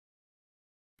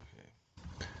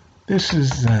This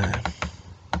is, now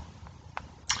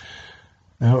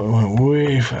it went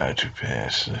way far too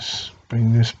fast. Let's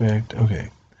bring this back. Okay,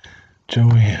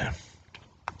 Joanne.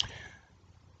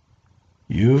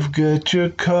 You've got your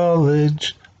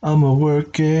college, I'm a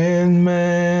working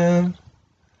man.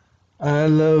 I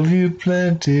love you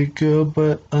plenty, girl,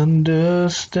 but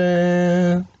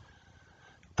understand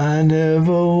I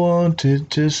never wanted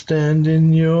to stand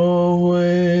in your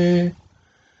way.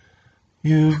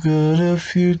 You've got a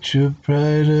future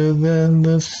brighter than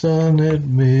the sun at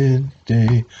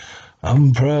midday.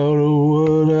 I'm proud of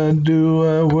what I do,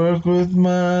 I work with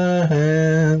my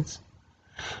hands.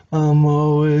 I'm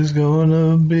always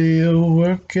gonna be a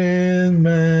working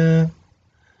man.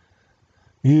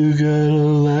 You got a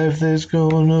life that's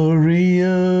gonna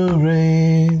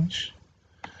rearrange.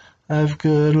 I've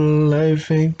got a life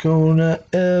ain't gonna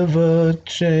ever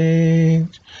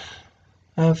change.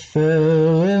 I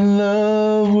fell in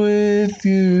love with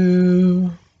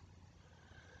you,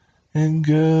 and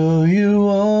girl, you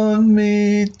want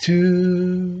me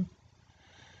to.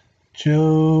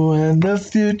 Joe, and the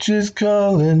future's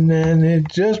calling, and it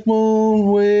just won't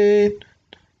wait.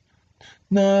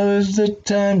 Now is the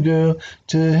time, girl,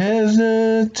 to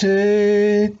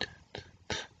hesitate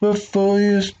before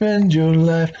you spend your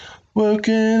life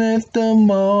working at the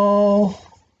mall.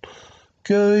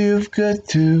 Girl, you've got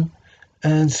to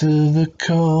answer the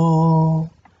call.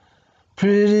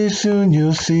 Pretty soon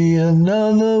you'll see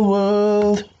another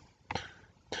world.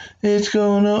 It's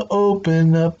gonna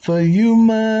open up for you,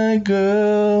 my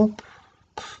girl.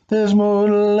 There's more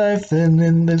to life than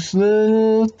in this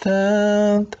little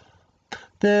town.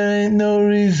 There ain't no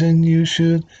reason you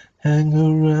should hang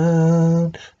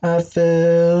around. I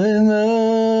fell in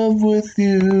love with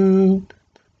you,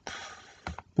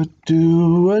 but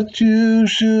do what you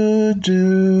should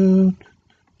do.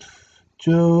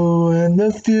 Joe, and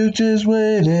the future's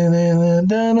waiting, and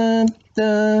dun dun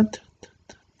dun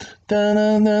dun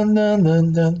dun dun dun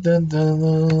dun dun dun dun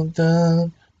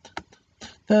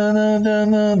dun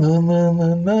dun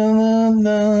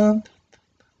dun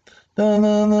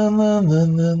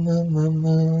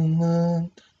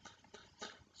dun.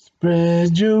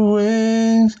 Spread your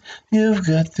wings, you've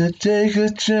got to take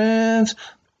a chance.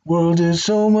 World is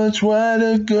so much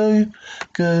wider, girl, you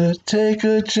gotta take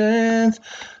a chance.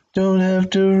 Don't have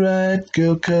to write,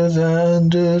 girl, 'cause I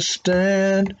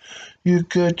understand. You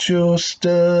got your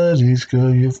studies,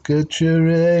 girl, you've got your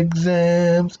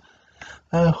exams.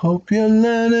 I hope you're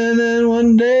learning, and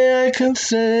one day I can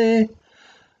say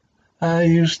I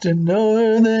used to know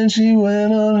her, then she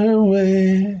went on her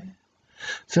way.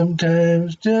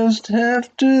 Sometimes just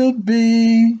have to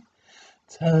be.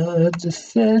 It's hard to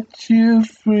set you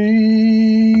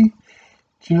free.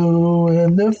 Joe,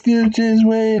 and the future's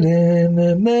waiting.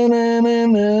 Na, na, na, na,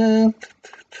 na.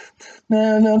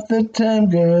 Now not the time,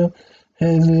 girl.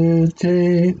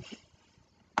 Hesitate.